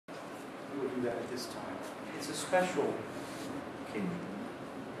do that at this time. It's a special occasion.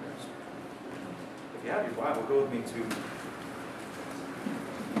 If you have your Bible, go with me to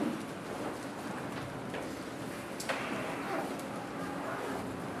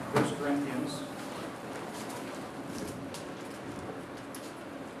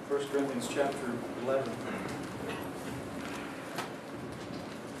First Corinthians chapter 11.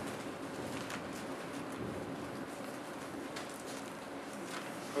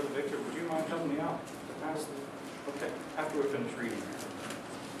 Brother Victor, would you mind helping me out to pass the... Okay, after we're finished reading.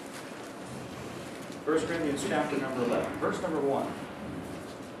 1 Corinthians chapter number 11, verse number 1.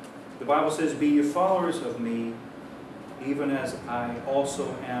 The Bible says, "Be ye followers of me, even as I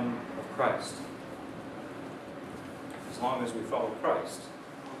also am of Christ." As long as we follow Christ,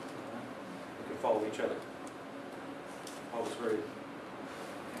 we can follow each other. Paul was very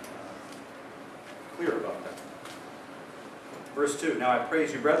clear about that. Verse 2, "Now I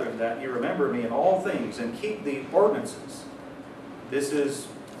praise you, brethren, that ye remember me in all things, and keep the ordinances." This is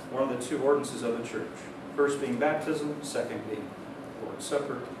one of the two ordinances of the church. First being baptism, second being the Lord's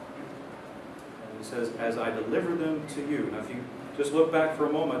Supper. And he says, "As I deliver them to you." Now if you just look back for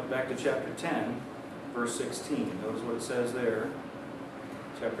a moment, back to chapter 10, verse 16. Notice what it says there.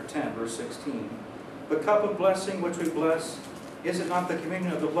 Chapter 10, verse 16. "The cup of blessing which we bless, is it not the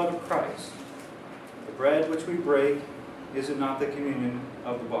communion of the blood of Christ? The bread which we break, is it not the communion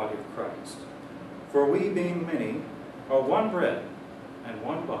of the body of Christ? For we, being many, are one bread and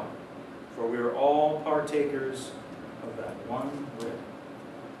one body, for we are all partakers of that one bread."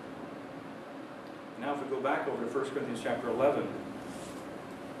 Now if we go back over to 1 Corinthians chapter 11,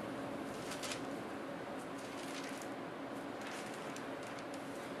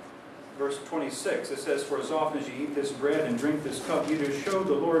 verse 26, it says, "For as often as ye eat this bread and drink this cup, ye do show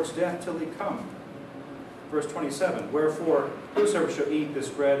the Lord's death till he come." Verse 27, "Wherefore whosoever shall eat this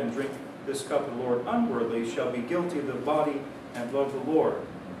bread and drink this cup of the Lord unworthily shall be guilty of the body and blood of the Lord.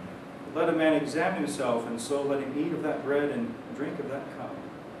 Let a man examine himself, and so let him eat of that bread and drink of that cup.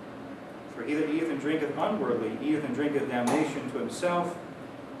 For he that eateth and drinketh unworthily eateth and drinketh damnation to himself,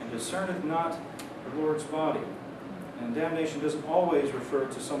 and discerneth not the Lord's body." And damnation doesn't always refer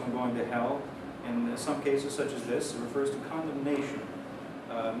to someone going to hell. In some cases such as this, it refers to condemnation.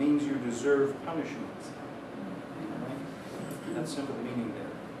 Means you deserve punishment. Right? That's simply the meaning there.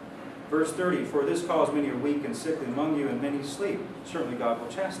 Verse 30, "For this cause many are weak and sickly among you, and many sleep." Certainly God will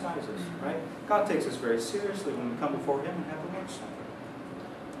chastise us, right? God takes us very seriously when we come before Him and have the Lord's Supper.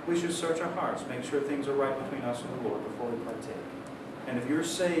 We should search our hearts, make sure things are right between us and the Lord before we partake. And if you're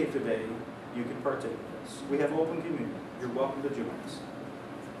saved today, you can partake of this. We have open communion. You're welcome to join us.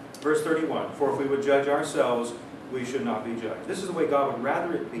 Verse 31, "For if we would judge ourselves, we should not be judged." This is the way God would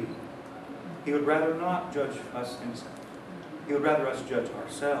rather it be. He would rather not judge us Himself. He would rather us judge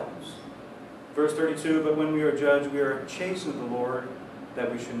ourselves. Verse 32, "But when we are judged, we are chastened of the Lord,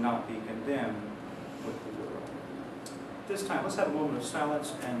 that we should not be condemned with the world." At this time, let's have a moment of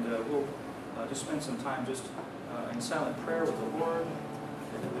silence, and we'll just spend some time just in silent prayer with the Lord,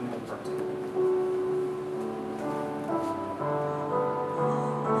 and then we'll partake.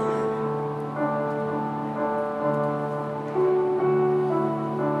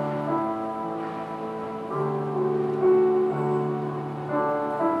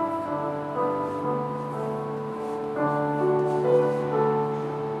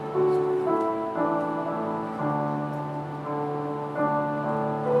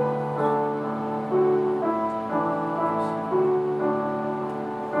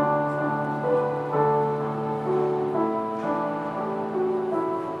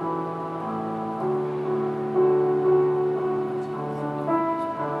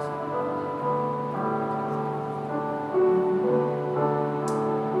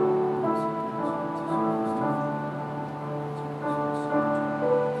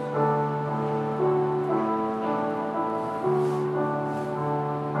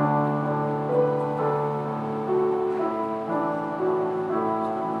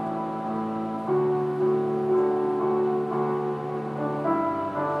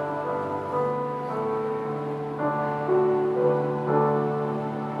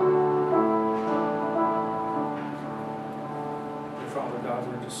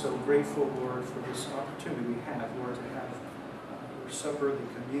 So grateful, Lord, for this opportunity we have, Lord, to have your supper, the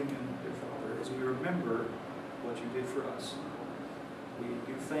communion, dear Father, as we remember what you did for us. We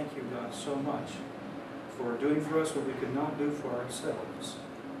do thank you, God, so much for doing for us what we could not do for ourselves,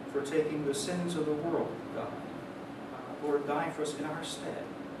 for taking the sins of the world, God. Lord, dying for us in our stead,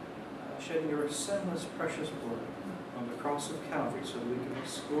 shedding your sinless, precious blood on the cross of Calvary so that we can be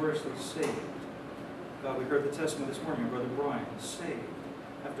gloriously saved. God, we heard the testimony this morning of Brother Brian, saved.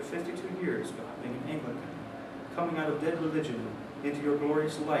 after 52 years, God, being an Anglican, coming out of dead religion into your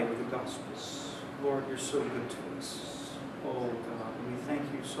glorious light of the Gospels. Lord, you're so good to us. Oh, God, we thank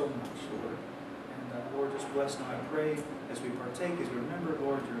you so much, Lord. And Lord, just bless now, I pray, as we partake, as we remember,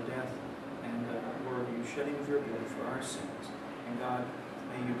 Lord, your death, and Lord, you shedding of your blood for our sins. And God,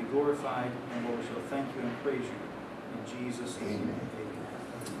 may you be glorified, and Lord, we shall thank you and praise you. In Jesus' name, amen.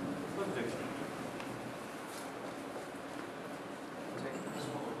 Look, Victor. Take this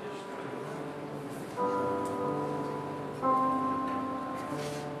small dish.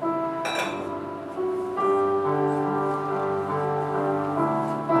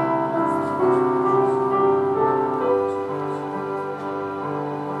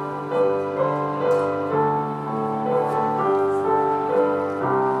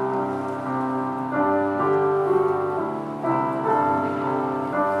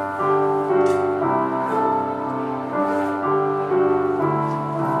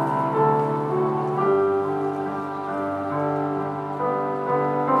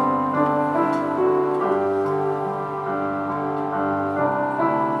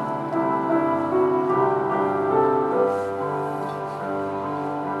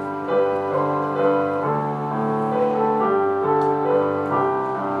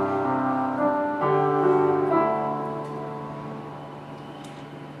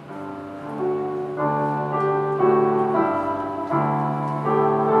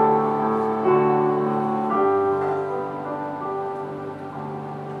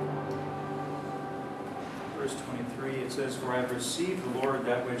 Received the Lord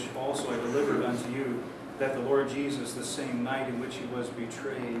that which also I delivered unto you, that the Lord Jesus, the same night in which he was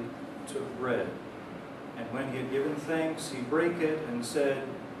betrayed, took bread. And when he had given thanks, he brake it and said,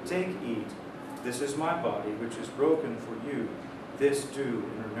 Take, eat, this is my body, which is broken for you. This do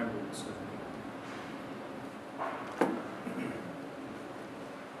in remembrance of me.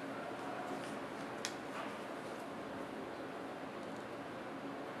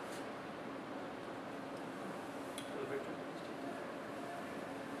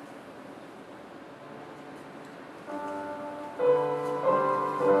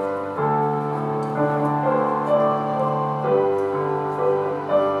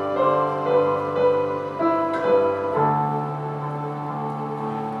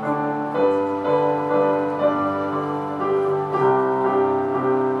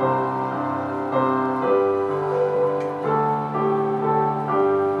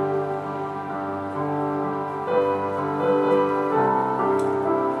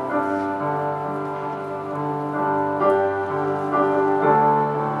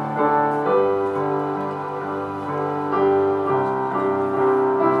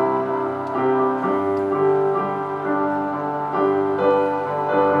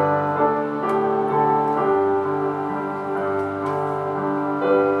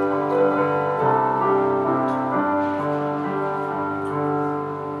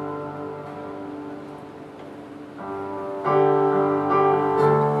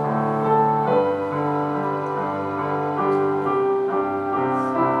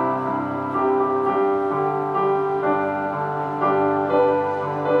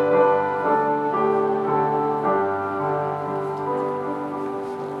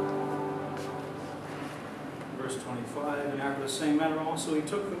 Also he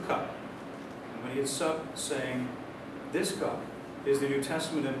took the cup, and when he had supped, saying, This cup is the New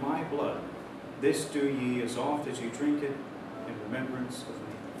Testament in my blood. This do ye as oft as ye drink it in remembrance of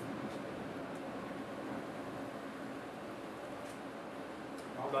me.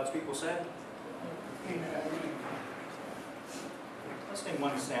 All God's people said? Amen. Let's sing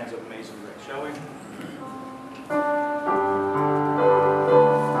one stanza of Amazing Grace, shall we?